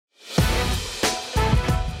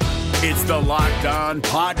It's the Locked On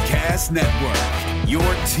Podcast Network, your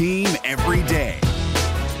team every day.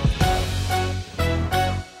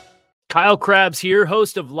 Kyle Krabs here,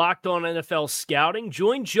 host of Locked On NFL Scouting.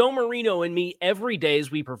 Join Joe Marino and me every day as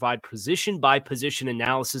we provide position-by-position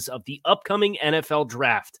analysis of the upcoming NFL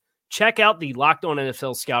Draft. Check out the Locked On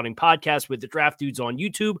NFL Scouting podcast with the Draft Dudes on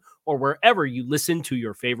YouTube or wherever you listen to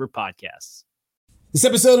your favorite podcasts. This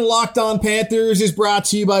episode of Locked On Panthers is brought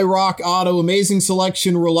to you by Rock Auto. Amazing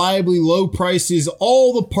selection, reliably low prices,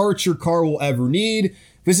 all the parts your car will ever need.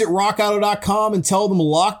 Visit rockauto.com and tell them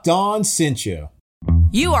Locked On sent you.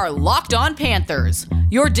 You are Locked On Panthers,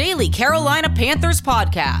 your daily Carolina Panthers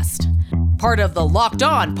podcast. Part of the Locked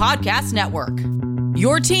On Podcast Network,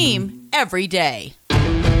 your team every day.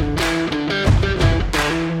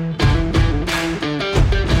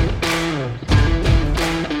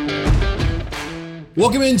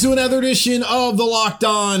 Welcome into another edition of the Locked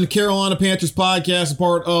On Carolina Panthers podcast, a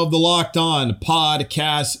part of the Locked On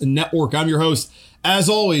Podcast Network. I'm your host, as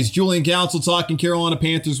always, Julian Council, talking Carolina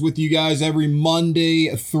Panthers with you guys every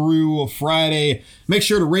Monday through Friday. Make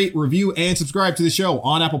sure to rate, review, and subscribe to the show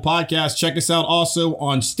on Apple Podcasts. Check us out also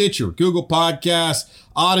on Stitcher, Google Podcasts,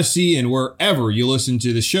 Odyssey, and wherever you listen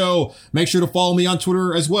to the show. Make sure to follow me on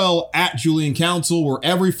Twitter as well, at Julian Council, where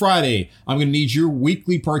every Friday I'm going to need your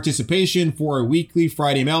weekly participation for a weekly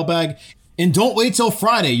Friday mailbag. And don't wait till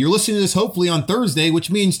Friday. You're listening to this hopefully on Thursday, which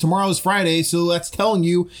means tomorrow's Friday. So that's telling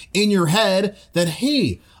you in your head that,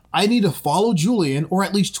 hey, I need to follow Julian or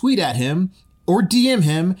at least tweet at him or DM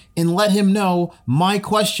him and let him know my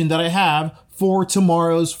question that I have for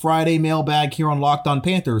tomorrow's Friday mailbag here on Locked On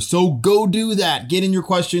Panthers. So go do that. Get in your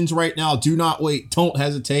questions right now. Do not wait. Don't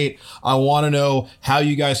hesitate. I want to know how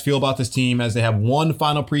you guys feel about this team as they have one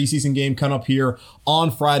final preseason game coming up here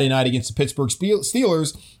on Friday night against the Pittsburgh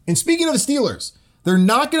Steelers. And speaking of the Steelers, they're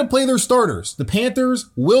not going to play their starters. The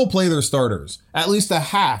Panthers will play their starters, at least a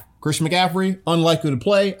half. Christian McCaffrey, unlikely to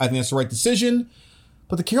play. I think that's the right decision.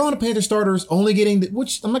 But the Carolina Panthers starters only getting,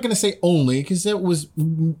 which I'm not going to say only, because that was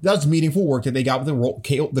meaningful work that they got with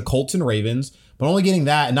the Colts and Ravens, but only getting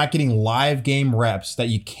that and not getting live game reps that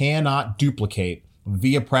you cannot duplicate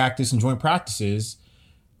via practice and joint practices.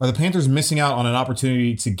 Are the Panthers missing out on an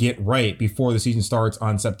opportunity to get right before the season starts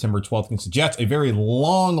on September 12th against the Jets? A very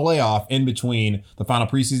long layoff in between the final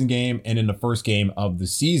preseason game and in the first game of the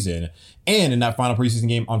season. And in that final preseason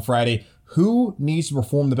game on Friday, who needs to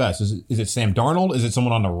perform the best? Is it Sam Darnold? Is it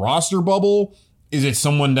someone on the roster bubble? Is it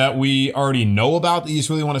someone that we already know about that you just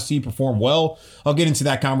really want to see perform well? I'll get into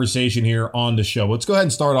that conversation here on the show. Let's go ahead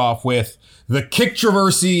and start off with the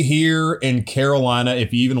kick-troversy here in Carolina,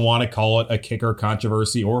 if you even want to call it a kicker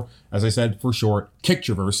controversy, or as I said for short,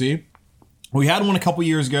 kick-troversy. We had one a couple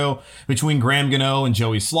years ago between Graham Gano and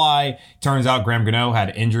Joey Slye. Turns out Graham Gano had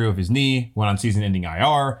an injury of his knee, went on season-ending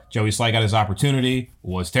IR. Joey Slye got his opportunity,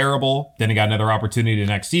 was terrible. Then he got another opportunity the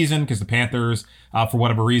next season because the Panthers, for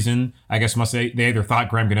whatever reason, I guess must say they either thought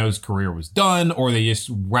Graham Gano's career was done or they just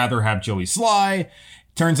rather have Joey Slye.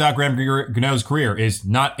 Turns out Graham Gano's career is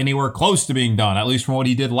not anywhere close to being done, at least from what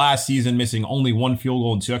he did last season, missing only one field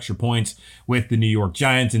goal and 2 extra points with the New York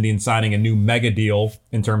Giants, and then signing a new mega deal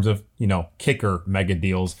in terms of, kicker mega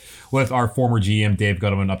deals with our former GM Dave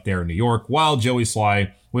Guttleman up there in New York, while Joey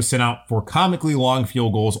Slye was sent out for comically long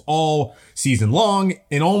field goals all season long,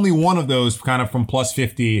 and only one of those kind of from plus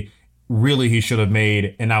 50 really he should have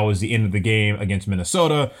made, and that was the end of the game against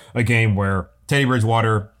Minnesota, a game where Teddy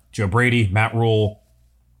Bridgewater, Joe Brady, Matt Rule,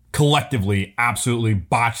 collectively absolutely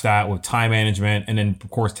botched that with time management. And then, of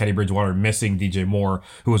course, Teddy Bridgewater missing DJ Moore,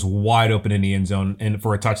 who was wide open in the end zone and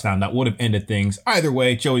for a touchdown that would have ended things. Either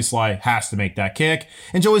way, Joey Slye has to make that kick.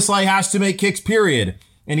 And Joey Slye has to make kicks, period.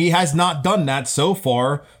 And he has not done that so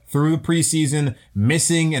far through the preseason,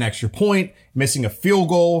 missing an extra point, missing a field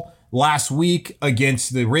goal last week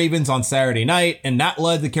against the Ravens on Saturday night. And that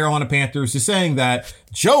led the Carolina Panthers to saying that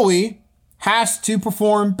Joey has to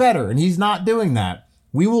perform better. And he's not doing that.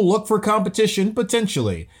 We will look for competition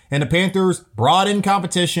potentially. And the Panthers brought in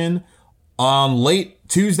competition on late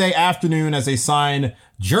Tuesday afternoon as they signed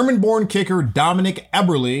German-born kicker Dominic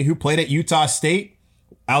Eberle, who played at Utah State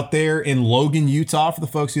out there in Logan, Utah, for the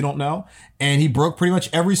folks who don't know. And he broke pretty much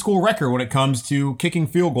every school record when it comes to kicking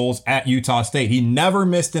field goals at Utah State. He never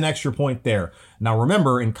missed an extra point there. Now,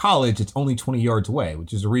 remember, in college, it's only 20 yards away,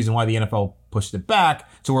 which is the reason why the NFL pushed it back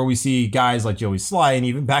to where we see guys like Joey Slye, and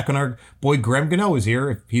even back when our boy Graham Gano is here,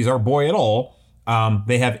 if he's our boy at all,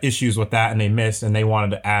 they have issues with that and they miss, and they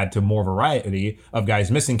wanted to add to more variety of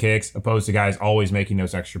guys missing kicks opposed to guys always making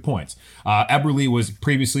those extra points. Eberle was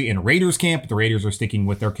previously in Raiders camp. The Raiders are sticking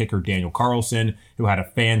with their kicker, Daniel Carlson, who had a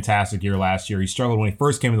fantastic year last year. He struggled when he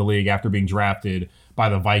first came to the league after being drafted by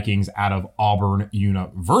the Vikings out of Auburn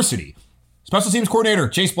University. Special teams coordinator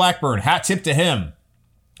Chase Blackburn, hat tip to him.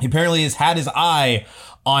 He apparently has had his eye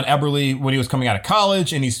on Eberle when he was coming out of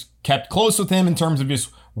college, and he's kept close with him in terms of just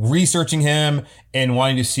researching him and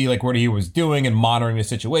wanting to see like what he was doing and monitoring the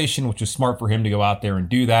situation, which was smart for him to go out there and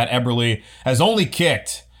do that. Eberle has only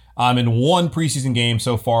kicked in one preseason game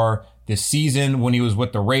so far this season. When he was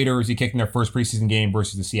with the Raiders, he kicked in their first preseason game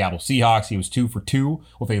versus the Seattle Seahawks. He was 2 for 2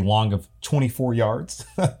 with a long of 24 yards.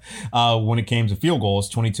 When it came to field goals,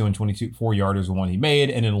 22 and 24 yarders the one he made.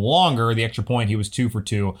 And in longer, the extra point, he was 2 for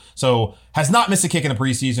 2. So has not missed a kick in the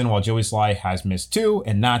preseason, while Joey Slye has missed 2,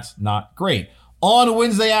 and that's not great. On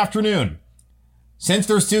Wednesday afternoon, since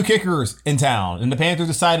there's 2 kickers in town, and the Panthers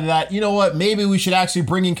decided that, you know what, maybe we should actually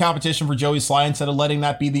bring in competition for Joey Slye instead of letting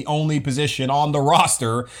that be the only position on the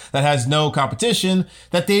roster that has no competition,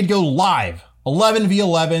 that they'd go live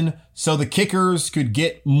 11v11 so the kickers could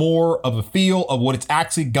get more of a feel of what it's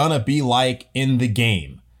actually gonna be like in the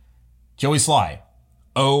game. Joey Slye,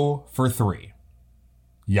 0 for 3.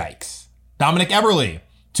 Yikes. Dominic Eberle,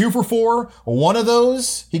 2 for 4. One of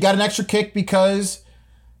those, he got an extra kick because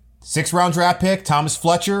 6th-round draft pick, Thomas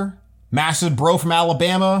Fletcher, massive bro from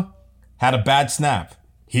Alabama, had a bad snap.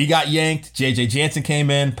 He got yanked. JJ Jansen came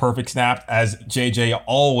in, perfect snap, as JJ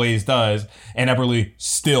always does, and Eberle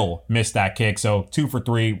still missed that kick. So 2 for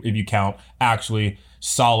 3, if you count actually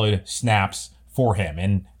solid snaps for him.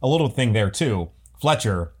 And a little thing there too,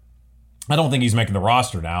 Fletcher, I don't think he's making the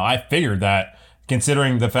roster now. I figured that,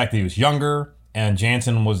 considering the fact that he was younger, and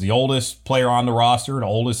Jansen was the oldest player on the roster, the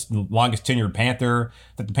oldest, longest tenured Panther,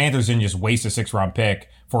 that the Panthers didn't just waste a 6th-round pick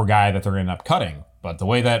for a guy that they're going to end up cutting. But the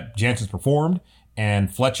way that Jansen's performed,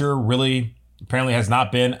 and Fletcher really apparently has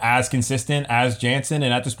not been as consistent as Jansen,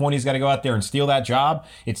 and at this point he's got to go out there and steal that job.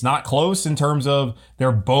 It's not close in terms of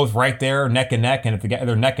they're both right there neck and neck, and if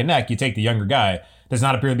they're neck and neck, you take the younger guy. Does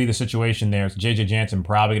not appear to be the situation there. So JJ Jansen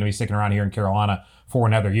probably going to be sticking around here in Carolina for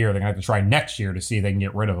another year. They're going to have to try next year to see if they can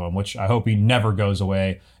get rid of him, which I hope he never goes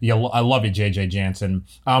away. Yeah, I love you, JJ Jansen.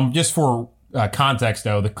 Just for context,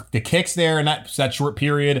 though, the kicks there in that short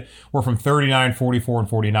period were from 39, 44, and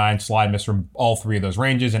 49. Slye missed from all 3 of those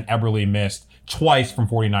ranges, and Eberle missed twice from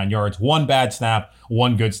 49 yards. 1 bad snap,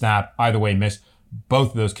 1 good snap. Either way, missed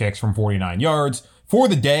both of those kicks from 49 yards. For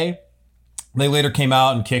the day, they later came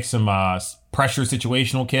out and kicked some pressure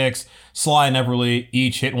situational kicks. Slye and Eberle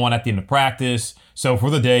each hit one at the end of practice. So for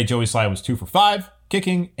the day, Joey Slye was 2 for 5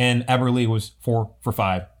 kicking, and Eberle was 4 for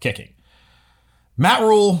 5 kicking. Matt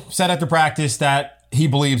Rule said after practice that he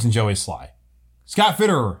believes in Joey Slye. Scott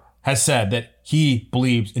Fitterer has said that he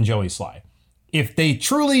believes in Joey Slye. If they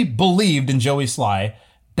truly believed in Joey Slye,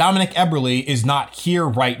 Dominic Eberle is not here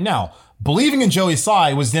right now. Believing in Joey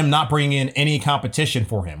Slye was them not bringing in any competition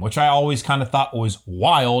for him, which I always kind of thought was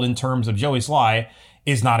wild in terms of Joey Slye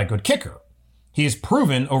is not a good kicker. He has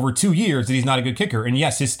proven over 2 years that he's not a good kicker. And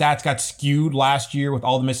yes, his stats got skewed last year with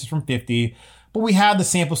all the misses from 50, but we had the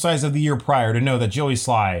sample size of the year prior to know that Joey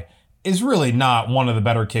Slye is really not one of the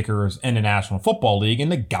better kickers in the National Football League,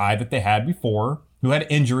 and the guy that they had before, who had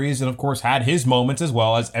injuries and of course had his moments as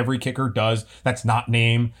well, as every kicker does that's not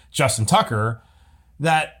named Justin Tucker,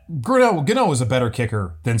 that Gano was a better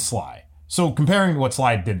kicker than Slye. So comparing what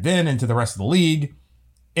Slye did then into the rest of the league,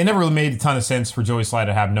 it never really made a ton of sense for Joey Slye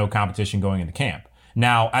to have no competition going into camp.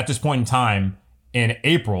 Now, at this point in time, in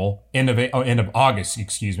April, end of August,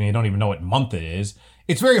 I don't even know what month it is,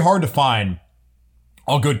 it's very hard to find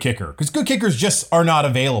a good kicker because good kickers just are not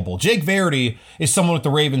available. Jake Verity is someone with the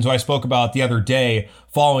Ravens who I spoke about the other day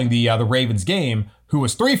following the Ravens game, who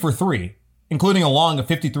was 3 for 3, including a long of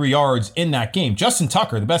 53 yards in that game. Justin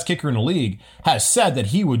Tucker, the best kicker in the league, has said that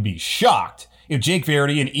he would be shocked if Jake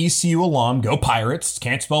Verity, an ECU alum, go Pirates,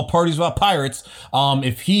 can't spell parties without Pirates,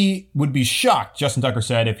 if he would be shocked, Justin Tucker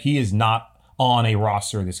said, if he is not on a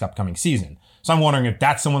roster this upcoming season. So I'm wondering if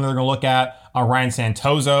that's someone they're going to look at. Ryan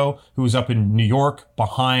Santoso, who's up in New York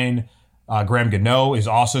behind Graham Gano, is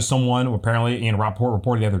also someone who apparently Ian Rappaport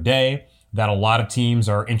reported the other day that a lot of teams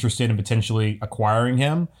are interested in potentially acquiring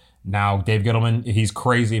him. Now, Dave Gettleman, he's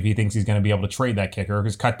crazy if he thinks he's going to be able to trade that kicker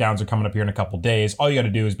because cutdowns are coming up here in a couple days. All you got to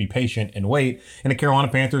do is be patient and wait. And the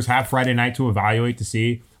Carolina Panthers have Friday night to evaluate to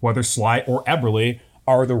see whether Slye or Eberle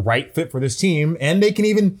are the right fit for this team. And they can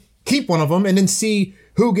even keep one of them and then see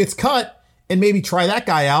who gets cut and maybe try that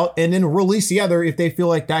guy out and then release the other if they feel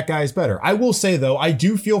like that guy is better. I will say, though, I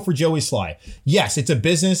do feel for Joey Slye. Yes, it's a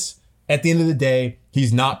business at the end of the day,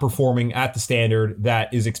 he's not performing at the standard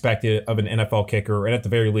that is expected of an NFL kicker, and at the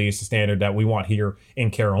very least, the standard that we want here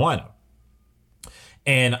in Carolina.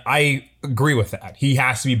 And I agree with that. He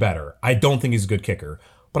has to be better. I don't think he's a good kicker.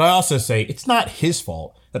 But I also say it's not his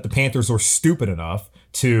fault that the Panthers were stupid enough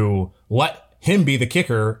to let him be the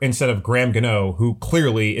kicker instead of Graham Gano, who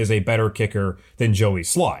clearly is a better kicker than Joey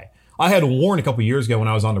Slye. I had warned a couple years ago when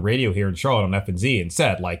I was on the radio here in Charlotte on F&Z and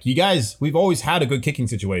said, like, you guys, we've always had a good kicking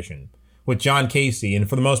situation with John Casey, and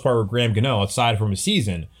for the most part with Graham Gano outside from a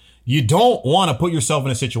season. You don't want to put yourself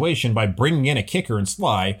in a situation by bringing in a kicker in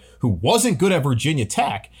Slye who wasn't good at Virginia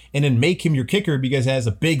Tech and then make him your kicker because he has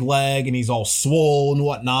a big leg and he's all swole and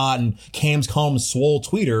whatnot, and Cam's calling him swole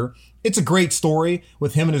tweeter. It's a great story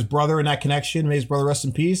with him and his brother and that connection. May his brother rest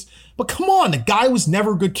in peace. But come on, the guy was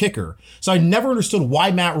never a good kicker. So I never understood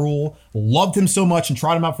why Matt Rule loved him so much and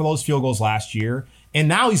tried him out for those field goals last year. And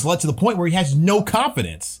now he's led to the point where he has no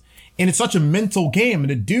confidence. And it's such a mental game. And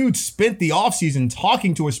the dude spent the offseason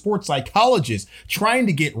talking to a sports psychologist, trying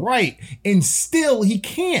to get right. And still he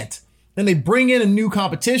can't. And they bring in a new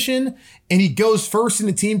competition and he goes first in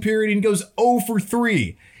the team period and goes 0 for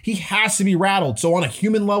 3. He has to be rattled. So on a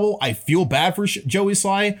human level, I feel bad for Joey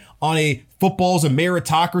Slye. On a football's a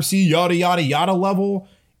meritocracy, yada, yada, yada level,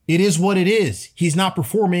 it is what it is. He's not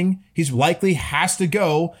performing. He's likely has to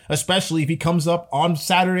go, especially if he comes up on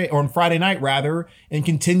Saturday or on Friday night rather, and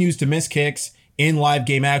continues to miss kicks in live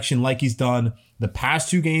game action like he's done the past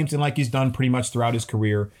 2 games and like he's done pretty much throughout his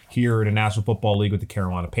career here in the National Football League with the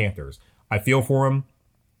Carolina Panthers. I feel for him,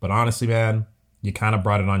 but honestly, man, you kind of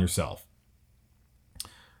brought it on yourself.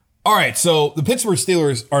 All right, so the Pittsburgh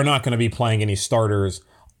Steelers are not going to be playing any starters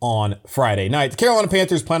on Friday night. The Carolina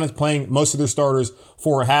Panthers plan on playing most of their starters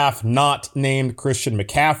for a half, not named Christian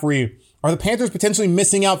McCaffrey. Are the Panthers potentially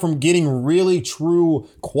missing out from getting really true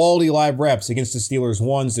quality live reps against the Steelers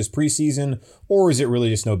ones this preseason, or is it really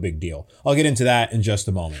just no big deal? I'll get into that in just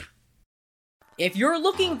a moment. If you're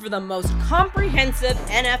looking for the most comprehensive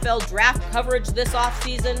NFL draft coverage this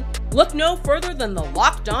offseason, look no further than the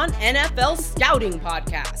Locked On NFL Scouting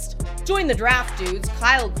Podcast. Join the draft dudes,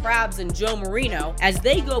 Kyle Krabs and Joe Marino, as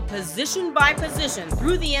they go position by position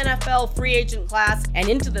through the NFL free agent class and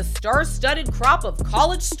into the star-studded crop of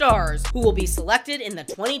college stars who will be selected in the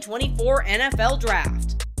 2024 NFL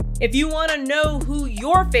Draft. If you want to know who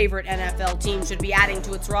your favorite NFL team should be adding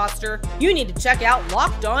to its roster, you need to check out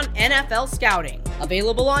Locked On NFL Scouting,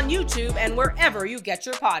 available on YouTube and wherever you get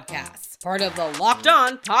your podcasts. Part of the Locked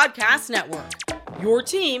On Podcast Network, your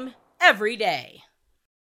team every day.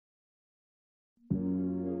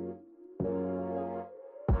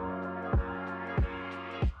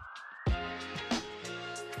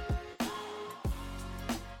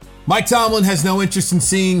 Mike Tomlin has no interest in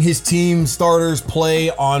seeing his team starters play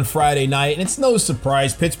on Friday night, and it's no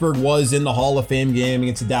surprise. Pittsburgh was in the Hall of Fame game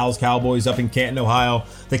against the Dallas Cowboys up in Canton, Ohio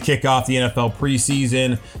to kick off the NFL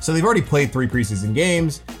preseason. So they've already played 3 preseason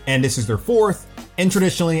games, and this is their 4th. And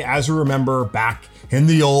traditionally, as we remember back in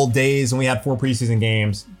the old days when we had 4 preseason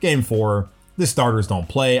games, game 4, the starters don't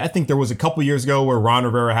play. I think there was a couple years ago where Ron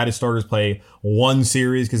Rivera had his starters play 1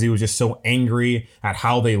 series because he was just so angry at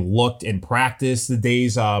how they looked in practice the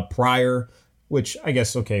days prior, which I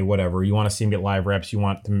guess, okay, whatever. You want to see him get live reps. You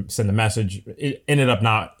want to send a message. It ended up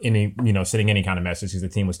not sending any kind of message because the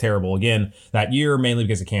team was terrible again that year, mainly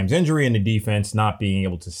because of Cam's injury and the defense not being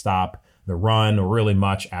able to stop the run or really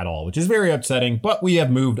much at all, which is very upsetting, but we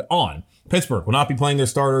have moved on. Pittsburgh will not be playing their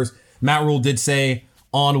starters. Matt Rule did say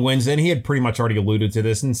on Wednesday, and he had pretty much already alluded to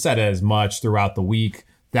this and said as much throughout the week,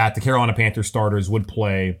 that the Carolina Panthers starters would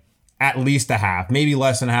play at least a half, maybe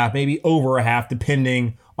less than a half, maybe over a half,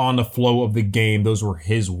 depending on the flow of the game. Those were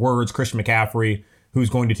his words. Christian McCaffrey, who's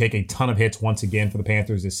going to take a ton of hits once again for the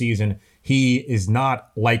Panthers this season, he is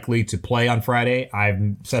not likely to play on Friday.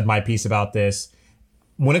 I've said my piece about this.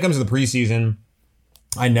 When it comes to the preseason,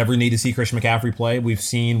 I never need to see Christian McCaffrey play. We've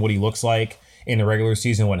seen what he looks like in the regular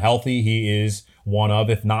season when healthy. He is one of,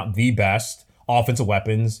 if not the best, offensive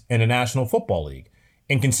weapons in the National Football League.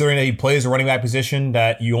 And considering that he plays a running back position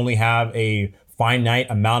that you only have a finite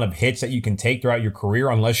amount of hits that you can take throughout your career,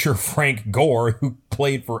 unless you're Frank Gore, who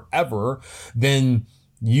played forever, then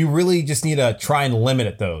you really just need to try and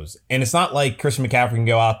limit those. And it's not like Christian McCaffrey can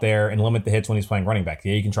go out there and limit the hits when he's playing running back.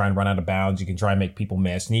 Yeah, you can try and run out of bounds. You can try and make people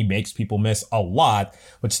miss. And he makes people miss a lot,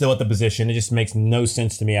 but still at the position, it just makes no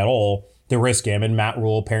sense to me at all to risk him. And Matt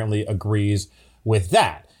Rule apparently agrees with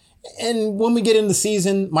that. And when we get into the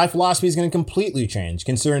season, my philosophy is going to completely change,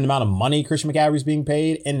 considering the amount of money Christian McCaffrey is being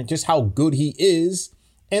paid and just how good he is.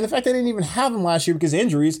 And the fact that I didn't even have him last year because of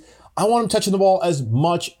injuries, I want him touching the ball as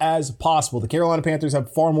much as possible. The Carolina Panthers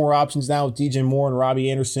have far more options now with DJ Moore and Robbie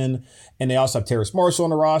Anderson, and they also have Terrace Marshall on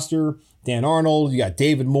the roster, Dan Arnold, you got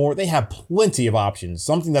David Moore. They have plenty of options,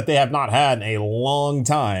 something that they have not had in a long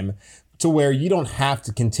time, to where you don't have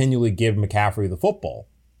to continually give McCaffrey the football.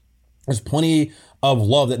 There's plenty of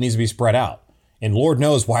love that needs to be spread out. And Lord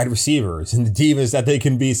knows wide receivers and the divas that they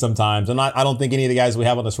can be sometimes. And I don't think any of the guys we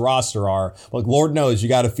have on this roster are. But Lord knows you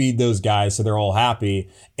got to feed those guys so they're all happy.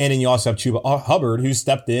 And then you also have Chuba Hubbard, who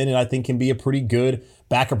stepped in and I think can be a pretty good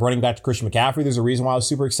backup running back to Christian McCaffrey. There's a reason why I was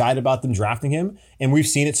super excited about them drafting him. And we've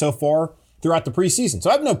seen it so far throughout the preseason. So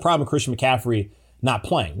I have no problem with Christian McCaffrey not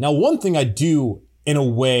playing. Now, one thing I do in a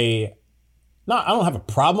way, I don't have a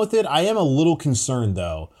problem with it. I am a little concerned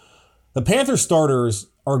though. The Panthers starters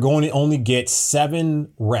are going to only get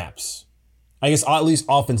 7 reps. I guess at least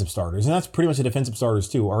offensive starters, and that's pretty much the defensive starters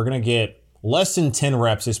too, are going to get less than 10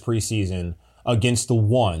 reps this preseason against the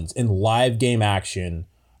ones in live game action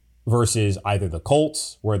versus either the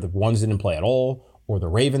Colts, where the ones didn't play at all, or the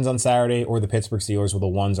Ravens on Saturday, or the Pittsburgh Steelers, where the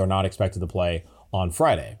ones are not expected to play on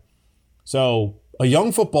Friday. So a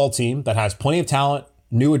young football team that has plenty of talent,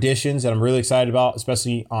 new additions that I'm really excited about,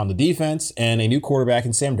 especially on the defense, and a new quarterback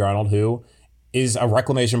in Sam Darnold, who is a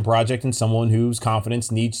reclamation project and someone whose confidence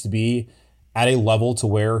needs to be at a level to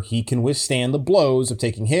where he can withstand the blows of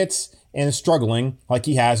taking hits and struggling like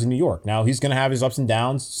he has in New York. Now, he's going to have his ups and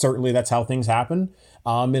downs. Certainly, that's how things happen.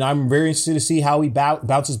 And I'm very interested to see how he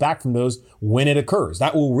bounces back from those when it occurs.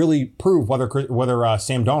 That will really prove whether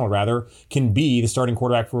Sam Darnold can be the starting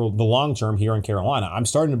quarterback for the long term here in Carolina. I'm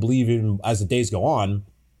starting to believe, even as the days go on,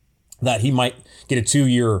 that he might get a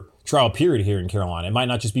 2-year trial period here in Carolina. It might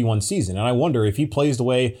not just be one season. And I wonder if he plays the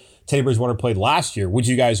way Teddy Bridgewater played last year, would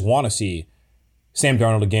you guys want to see Sam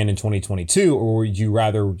Darnold again in 2022, or would you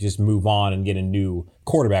rather just move on and get a new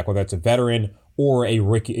quarterback, whether it's a veteran or a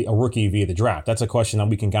rookie via the draft? That's a question that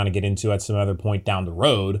we can kind of get into at some other point down the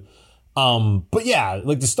road. But yeah,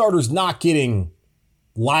 like the starters not getting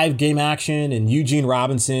live game action, and Eugene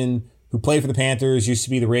Robinson, who played for the Panthers, used to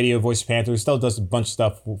be the radio voice of Panthers, still does a bunch of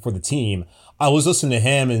stuff for the team. I was listening to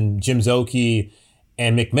him and Jim Zoki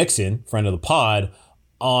and Mick Mixon, friend of the pod,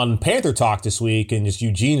 on Panther Talk this week, and just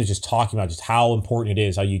Eugene was just talking about just how important it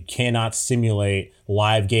is, how you cannot simulate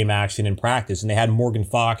live game action in practice. And they had Morgan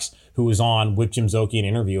Fox, who was on with Jim Zoki in an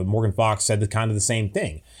interview, and Morgan Fox said the same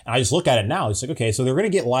thing. And I just look at it now, it's like, okay, so they're going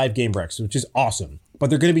to get live game reps, which is awesome,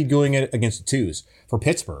 but they're going to be doing it against the twos for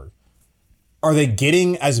Pittsburgh. Are they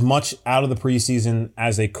getting as much out of the preseason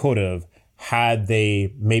as they could have had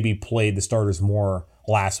they maybe played the starters more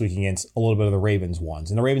last week against a little bit of the Ravens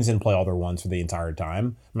ones? And the Ravens didn't play all their ones for the entire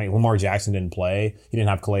time. I mean, Lamar Jackson didn't play. He didn't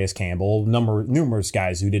have Calais Campbell, numerous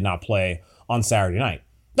guys who did not play on Saturday night.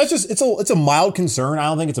 That's just, it's a mild concern. I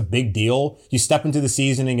don't think it's a big deal. You step into the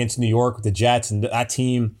season against New York with the Jets, and that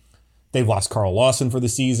team, they've lost Carl Lawson for the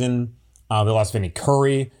season. They lost Vinny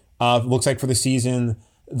Curry, looks like, for the season.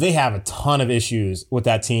 They have a ton of issues with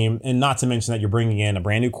that team, and not to mention that you're bringing in a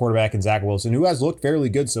brand new quarterback in Zach Wilson, who has looked fairly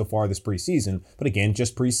good so far this preseason, but again,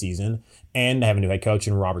 just preseason, and they have a new head coach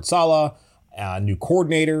in Robert Saleh, a new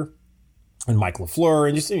coordinator, and Mike LaFleur,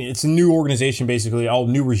 and just, I mean, it's a new organization, basically, all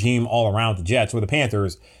new regime all around the Jets, where the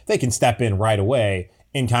Panthers, they can step in right away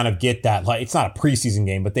and kind of get that, like, it's not a preseason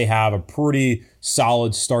game, but they have a pretty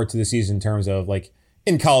solid start to the season in terms of, like,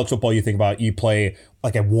 in college football, you think about, you play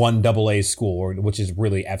like a 1AA school, which is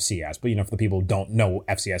really FCS. But, for the people who don't know what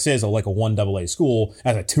FCS is, or like a 1AA school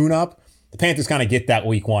as a tune-up, the Panthers kind of get that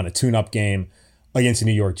week one, a tune-up game against the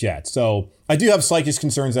New York Jets. So I do have slight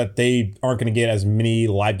concerns that they aren't going to get as many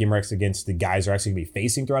live game reps against the guys they're actually going to be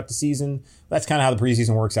facing throughout the season. That's kind of how the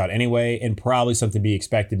preseason works out anyway, and probably something to be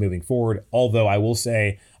expected moving forward. Although I will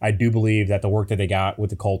say, I do believe that the work that they got with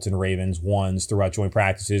the Colts and Ravens ones throughout joint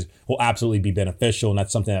practices will absolutely be beneficial, and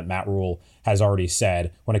that's something that Matt Rule has already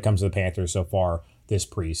said when it comes to the Panthers so far this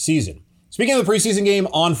preseason. Speaking of the preseason game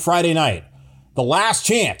on Friday night, the last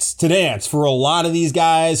chance to dance for a lot of these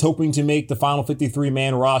guys hoping to make the final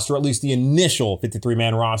 53-man roster, at least the initial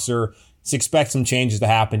 53-man roster. Expect some changes to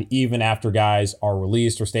happen even after guys are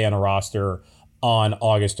released or stay on a roster on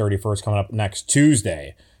August 31st, coming up next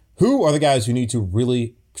Tuesday. Who are the guys who need to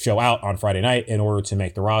really show out on Friday night in order to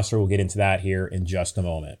make the roster? We'll get into that here in just a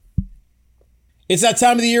moment. It's that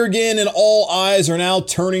time of the year again, and all eyes are now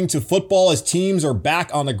turning to football as teams are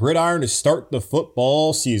back on the gridiron to start the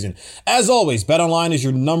football season. As always, BetOnline is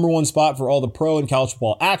your number one spot for all the pro and college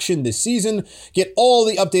football action this season. Get all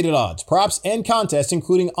the updated odds, props, and contests,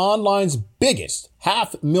 including online's biggest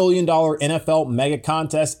 $500,000 NFL mega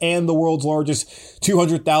contest, and the world's largest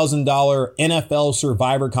 $200,000 NFL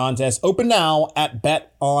Survivor contest. Open now at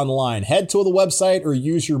Bet Online. Head to the website or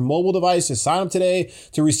use your mobile device to sign up today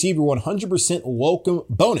to receive your 100% welcome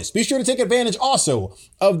bonus. Be sure to take advantage also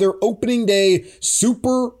of their opening day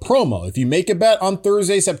super promo. If you make a bet on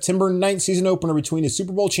Thursday, September 9th season opener between the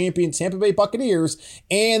Super Bowl champion Tampa Bay Buccaneers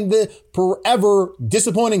and the forever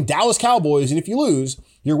disappointing Dallas Cowboys, and if you lose,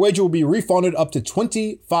 your wager will be refunded up to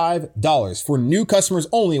 $25 for new customers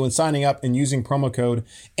only when signing up and using promo code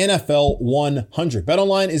NFL100.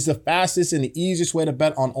 BetOnline is the fastest and the easiest way to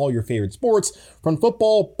bet on all your favorite sports, from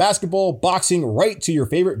football, basketball, boxing, right to your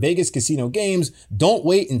favorite Vegas casino games. Don't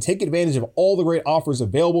wait and take advantage of all the great offers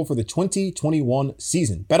available for the 2021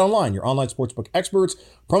 season. BetOnline, your online sportsbook experts.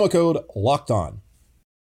 Promo code LOCKEDON.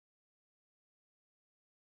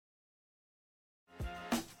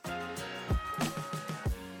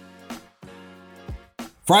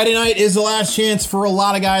 Friday night is the last chance for a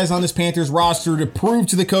lot of guys on this Panthers roster to prove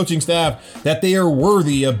to the coaching staff that they are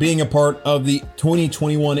worthy of being a part of the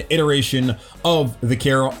 2021 iteration of the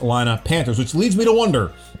Carolina Panthers, which leads me to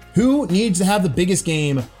wonder, who needs to have the biggest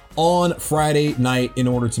game on Friday night in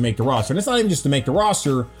order to make the roster? And it's not even just to make the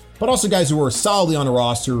roster, but also guys who are solidly on the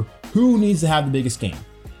roster. Who needs to have the biggest game?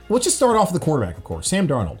 Let's just start off with the quarterback, of course, Sam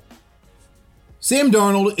Darnold. Sam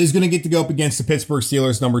Darnold is going to get to go up against the Pittsburgh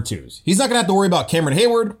Steelers number 2s. He's not going to have to worry about Cameron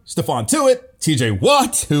Hayward, Stephon Tuitt, TJ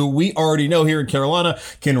Watt, who we already know here in Carolina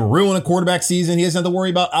can ruin a quarterback season. He doesn't have to worry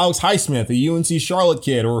about Alex Highsmith, a UNC Charlotte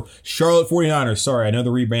kid, or Charlotte 49ers. Sorry, I know the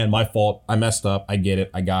rebrand, my fault. I messed up. I get it.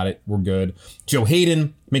 I got it. We're good. Joe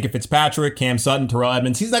Hayden, Minka Fitzpatrick, Cam Sutton, Terrell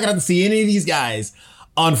Edmonds. He's not going to have to see any of these guys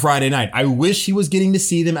on Friday night. I wish he was getting to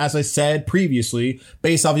see them, as I said previously,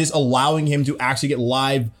 based off just allowing him to actually get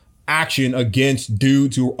live action against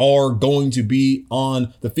dudes who are going to be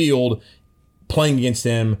on the field playing against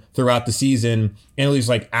him throughout the season, and at least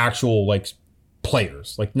like actual like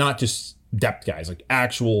players, like not just depth guys, like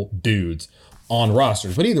actual dudes on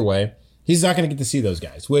rosters. But either way, he's not going to get to see those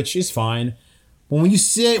guys, which is fine. When I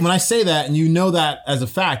say that, and you know that as a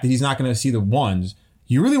fact that he's not going to see the ones,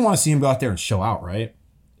 you really want to see him go out there and show out, right?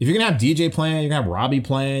 If you're going to have DJ playing, you're going to have Robbie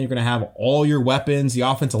playing, you're going to have all your weapons. The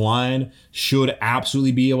offensive line should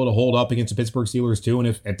absolutely be able to hold up against the Pittsburgh Steelers too. And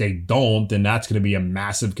if they don't, then that's going to be a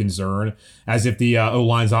massive concern, as if the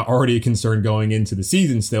O-line's not already a concern going into the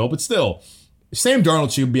season still. But still, Sam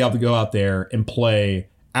Darnold should be able to go out there and play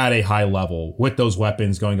at a high level with those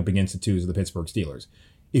weapons going up against the 2s of the Pittsburgh Steelers.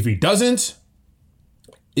 If he doesn't,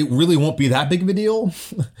 it really won't be that big of a deal.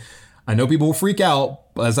 I know people will freak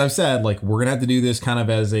out, but as I've said, like, we're going to have to do this kind of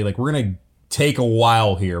as a, like, we're going to take a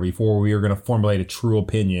while here before we are going to formulate a true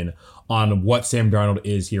opinion on what Sam Darnold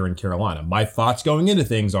is here in Carolina. My thoughts going into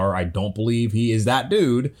things are, I don't believe he is that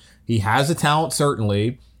dude. He has a talent,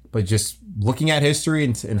 certainly, but just looking at history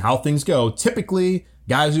and how things go, typically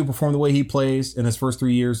guys who perform the way he plays in his first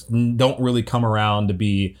 3 years don't really come around to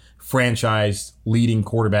be franchise leading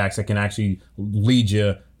quarterbacks that can actually lead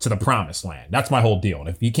you to the promised land. That's my whole deal. And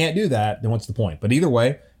if you can't do that, then what's the point? But either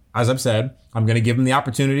way, as I've said, I'm going to give him the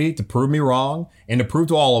opportunity to prove me wrong and to prove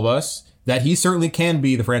to all of us that he certainly can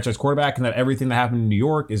be the franchise quarterback, and that everything that happened in New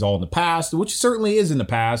York is all in the past, which certainly is in the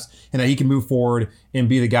past, and that he can move forward and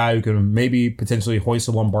be the guy who can maybe potentially hoist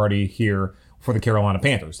a Lombardi here for the Carolina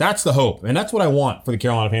Panthers. That's the hope. And that's what I want for the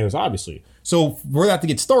Carolina Panthers, obviously. So for that to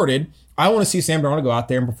get started, I want to see Sam Darnold go out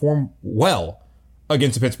there and perform well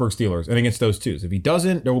against the Pittsburgh Steelers and against those 2s. If he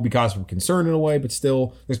doesn't, there will be cause for concern in a way, but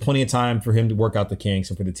still, there's plenty of time for him to work out the kinks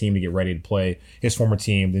and for the team to get ready to play his former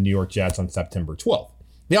team, the New York Jets, on September 12th.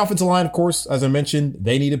 The offensive line, of course, as I mentioned,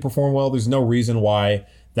 they need to perform well. There's no reason why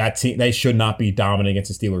that team, they should not be dominant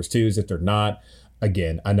against the Steelers 2s. If they're not,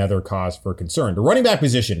 again, another cause for concern. The running back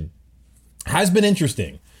position has been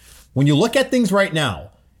interesting. When you look at things right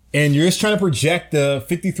now, and you're just trying to project the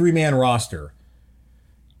 53-man roster,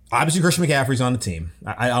 obviously, Christian McCaffrey's on the team.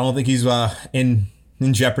 I don't think he's in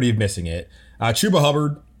jeopardy of missing it. Chuba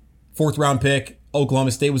Hubbard, 4th-round pick,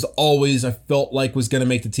 Oklahoma State, was always, I felt like, was going to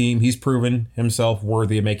make the team. He's proven himself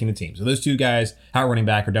worthy of making the team. So those 2 guys, out running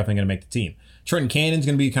back, are definitely going to make the team. Trenton Cannon's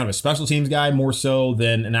going to be kind of a special teams guy more so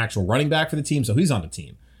than an actual running back for the team, so he's on the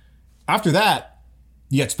team. After that,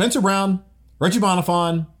 you got Spencer Brown, Reggie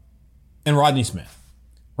Bonifon, and Rodney Smith.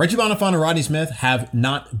 Reggie Bonifon and Rodney Smith have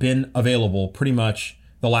not been available pretty much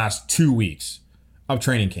the last 2 weeks of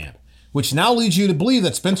training camp, which now leads you to believe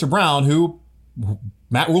that Spencer Brown, who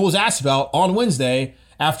Matt Rule was asked about on Wednesday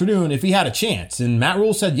afternoon if he had a chance, and Matt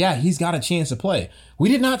Rule said, yeah, he's got a chance to play. We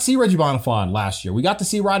did not see Reggie Bonifon last year. We got to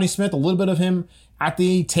see Rodney Smith, a little bit of him at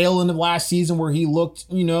the tail end of last season where he looked,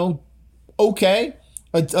 okay.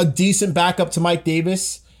 a decent backup to Mike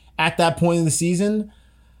Davis at that point in the season.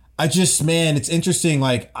 It's interesting.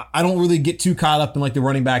 Like, I don't really get too caught up in like the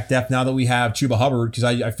running back depth now that we have Chuba Hubbard, because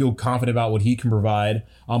I feel confident about what he can provide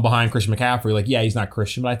behind Christian McCaffrey. Like, yeah, he's not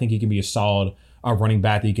Christian, but I think he can be a solid running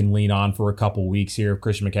back that you can lean on for a couple weeks here if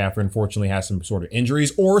Christian McCaffrey unfortunately has some sort of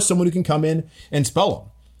injuries, or someone who can come in and spell him.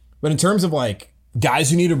 But in terms of like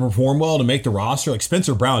guys who need to perform well to make the roster, like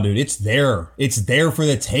Spencer Brown, dude, it's there. It's there for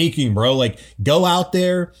the taking, bro. Like, go out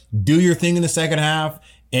there, do your thing in the second half,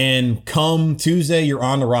 and come Tuesday, you're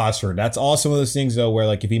on the roster. That's also one of those things, though, where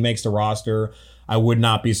like if he makes the roster, I would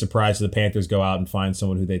not be surprised if the Panthers go out and find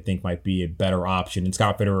someone who they think might be a better option. And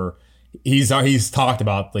Scott Fitterer, he's talked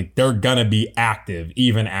about like they're gonna be active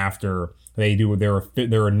even after they do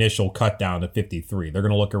their initial cut down to 53. They're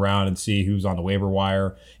gonna look around and see who's on the waiver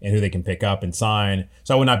wire and who they can pick up and sign.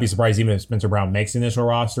 So I would not be surprised even if Spencer Brown makes the initial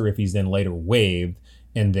roster if he's then later waived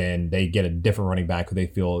and then they get a different running back who they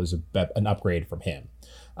feel is an upgrade from him.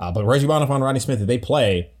 But Reggie Bonnafon and Rodney Smith, if they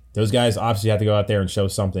play, those guys obviously have to go out there and show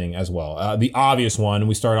something as well. The obvious one, and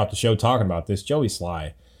we started off the show talking about this, Joey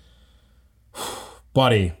Slye.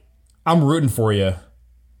 Buddy, I'm rooting for you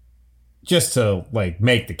just to like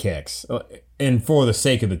make the kicks. And for the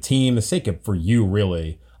sake of the team, the sake of for you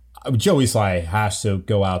really, Joey Slye has to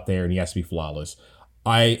go out there and he has to be flawless.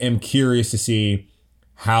 I am curious to see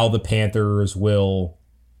how the Panthers will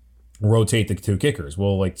rotate the two kickers.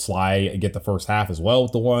 Will like Slye get the first half as well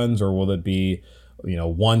with the ones, or will it be,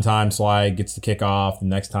 one time Slye gets the kickoff, the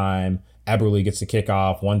next time Eberle gets the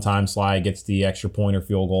kickoff, one time Slye gets the extra point or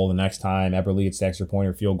field goal, the next time Eberle gets the extra point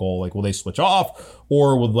or field goal? Like, will they switch off,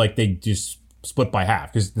 or will like they just split by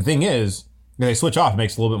half? Because the thing is, if they switch off, it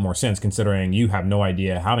makes a little bit more sense considering you have no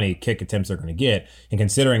idea how many kick attempts they're going to get, and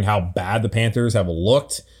considering how bad the Panthers have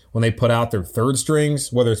looked when they put out their third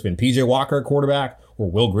strings, whether it's been PJ Walker at quarterback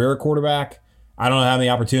or Will Grier at quarterback. I don't know how many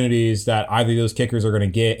opportunities that either of those kickers are going to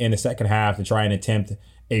get in the second half to try and attempt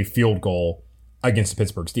a field goal against the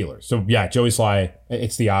Pittsburgh Steelers. So yeah, Joey Slye,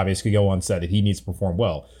 it's the obvious, could go unsaid that he needs to perform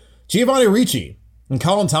well. Giovanni Ricci and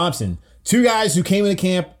Colin Thompson, two guys who came into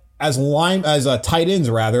camp as tight ends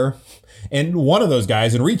rather, and one of those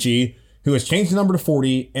guys, and Ricci, who has changed the number to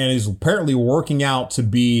 40 and is apparently working out to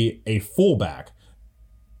be a fullback.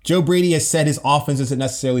 Joe Brady has said his offense doesn't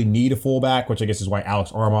necessarily need a fullback, which I guess is why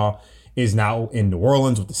Alex Armah is now in New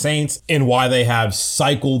Orleans with the Saints, and why they have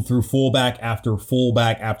cycled through fullback after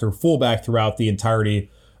fullback after fullback throughout the entirety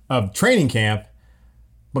of training camp.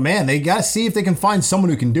 But man, they got to see if they can find someone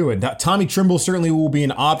who can do it. Tommy Trimble certainly will be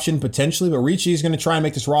an option potentially, but Ricci is going to try and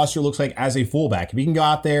make this roster look like as a fullback. If he can go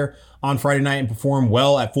out there on Friday night and perform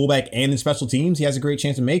well at fullback and in special teams, he has a great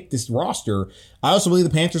chance to make this roster. I also believe the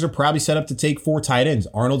Panthers are probably set up to take 4 tight ends.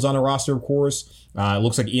 Arnold's on the roster, of course. It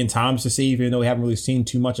looks like Ian Thomas to save, even though we haven't really seen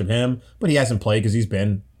too much of him, but he hasn't played because he's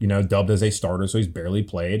been, dubbed as a starter, so he's barely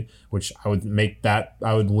played, which I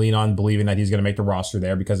would lean on believing that he's going to make the roster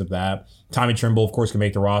there because of that. Tommy Trimble, of course, can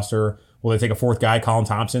make the roster. Will they take a 4th guy? Colin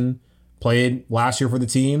Thompson played last year for the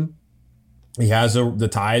team. He has the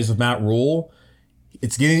ties with Matt Rule.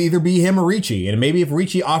 It's going to either be him or Ricci, and maybe if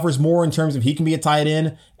Ricci offers more in terms of he can be a tight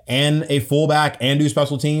end and a fullback and do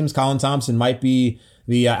special teams, Colin Thompson might be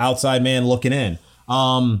the outside man looking in.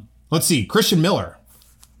 Let's see. Christian Miller,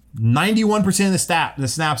 91% of the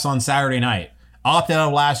snaps on Saturday night. Opted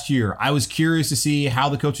out last year. I was curious to see how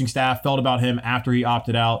the coaching staff felt about him after he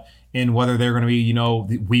opted out and whether they're going to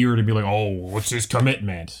be, weird and be like, oh, what's his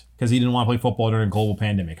commitment? Because he didn't want to play football during a global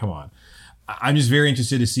pandemic. Come on. I'm just very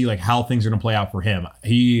interested to see how things are going to play out for him.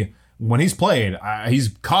 When he's played, he's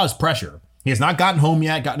caused pressure. He has not gotten home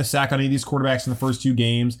yet, gotten a sack on any of these quarterbacks in the first 2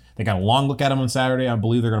 games. They got a long look at him on Saturday. I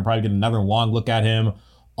believe they're going to probably get another long look at him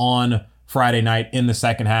on Friday night in the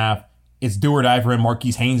second half. It's do or die for him.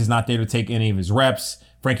 Marquise Haynes is not there to take any of his reps.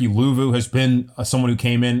 Frankie Louvu has been someone who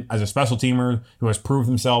came in as a special teamer who has proved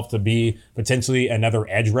himself to be potentially another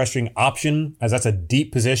edge rushing option, as that's a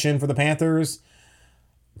deep position for the Panthers.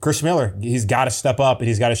 Christian Miller, he's got to step up and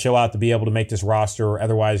he's got to show out to be able to make this roster.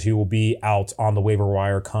 Otherwise, he will be out on the waiver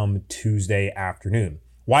wire come Tuesday afternoon.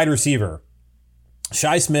 Wide receiver,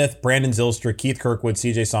 Shi Smith, Brandon Zylstra, Keith Kirkwood,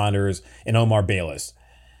 CJ Saunders, and Omar Bayless.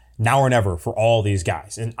 Now or never for all these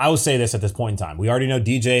guys. And I will say this at this point in time. We already know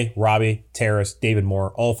DJ, Robbie, Terrace, David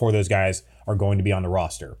Moore, all 4 of those guys are going to be on the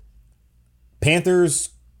roster. Panthers,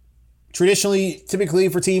 typically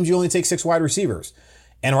for teams, you only take 6 wide receivers.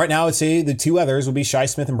 And right now, I'd say the 2 others will be Shi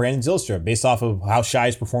Smith and Brandon Zylstra, based off of how Shi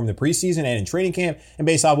has performed in the preseason and in training camp, and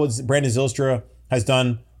based off what Brandon Zylstra has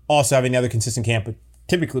done, also having another consistent camp, but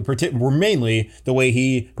mainly the way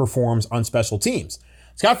he performs on special teams.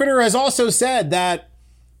 Scott Fitterer has also said that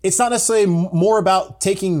it's not necessarily more about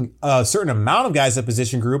taking a certain amount of guys at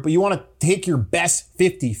position group, but you want to take your best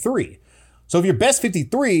 53. So if your best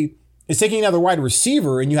 53 is taking another wide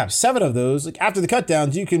receiver and you have 7 of those, like after the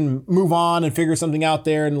cutdowns, you can move on and figure something out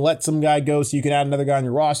there and let some guy go so you can add another guy on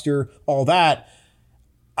your roster, all that.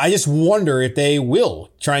 I just wonder if they will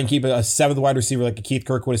try and keep a 7th wide receiver like a Keith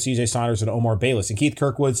Kirkwood, a CJ Saunders, and Omar Bayless. And Keith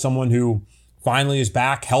Kirkwood, someone who finally is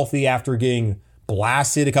back healthy after getting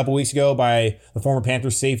blasted a couple weeks ago by the former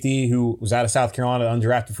Panthers safety who was out of South Carolina,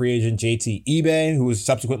 undrafted free agent JT Ebay, who was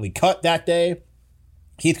subsequently cut that day.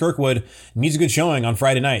 Keith Kirkwood needs a good showing on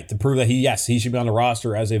Friday night to prove that he should be on the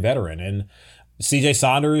roster as a veteran. And CJ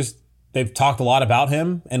Saunders, they've talked a lot about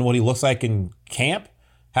him and what he looks like in camp.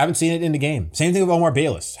 Haven't seen it in the game. Same thing with Omar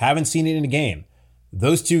Bayless. Haven't seen it in the game.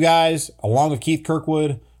 Those 2 guys, along with Keith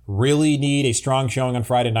Kirkwood, really need a strong showing on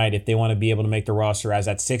Friday night if they want to be able to make the roster as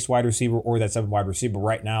that 6th wide receiver or that 7th wide receiver.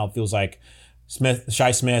 Right now, it feels like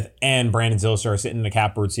Shi Smith and Brandon Zylstra are sitting in the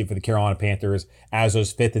catbird seat for the Carolina Panthers as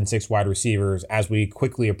those 5th and 6th wide receivers as we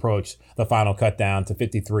quickly approach the final cut down to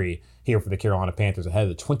 53 here for the Carolina Panthers ahead of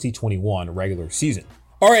the 2021 regular season.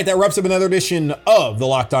 All right, that wraps up another edition of the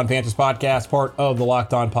Locked On Panthers podcast, part of the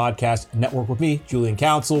Locked On Podcast Network with me, Julian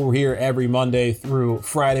Council. We're here every Monday through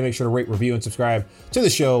Friday. Make sure to rate, review, and subscribe to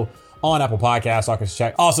the show on Apple Podcasts.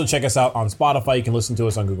 Also check us out on Spotify. You can listen to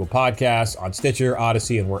us on Google Podcasts, on Stitcher,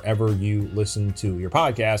 Odyssey, and wherever you listen to your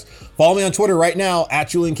podcast. Follow me on Twitter right now at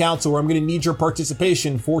Julian Council, where I'm going to need your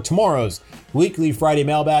participation for tomorrow's weekly Friday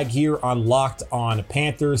mailbag here on Locked On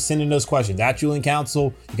Panthers. Send in those questions at Julian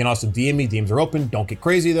Council. You can also DM me. DMs are open. Don't get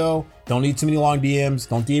crazy though. Don't need too many long DMs.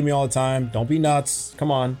 Don't DM me all the time. Don't be nuts. Come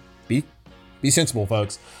on. Be sensible,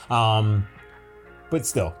 folks. But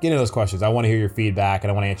still, get into those questions. I want to hear your feedback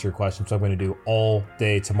and I want to answer your questions. So I'm going to do all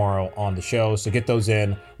day tomorrow on the show. So get those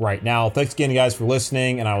in right now. Thanks again, guys, for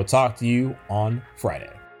listening, and I will talk to you on Friday.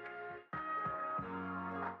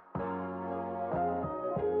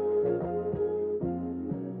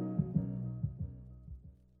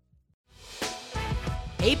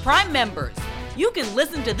 Hey, Prime members, you can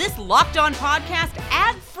listen to this Locked On podcast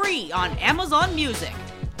ad-free on Amazon Music.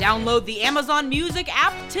 Download the Amazon Music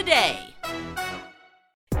app today.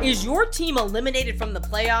 Is your team eliminated from the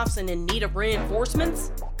playoffs and in need of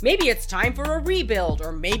reinforcements? Maybe it's time for a rebuild,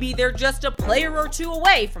 or maybe they're just a player or 2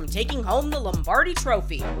 away from taking home the Lombardi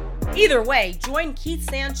Trophy. Either way, join Keith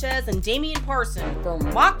Sanchez and Damian Parson for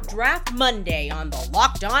Mock Draft Monday on the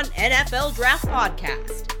Locked On NFL Draft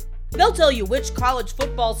Podcast. They'll tell you which college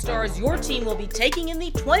football stars your team will be taking in the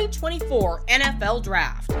 2024 NFL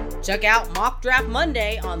Draft. Check out Mock Draft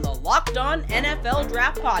Monday on the Locked On NFL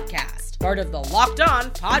Draft Podcast, part of the Locked On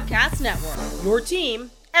Podcast Network. Your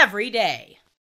team every day.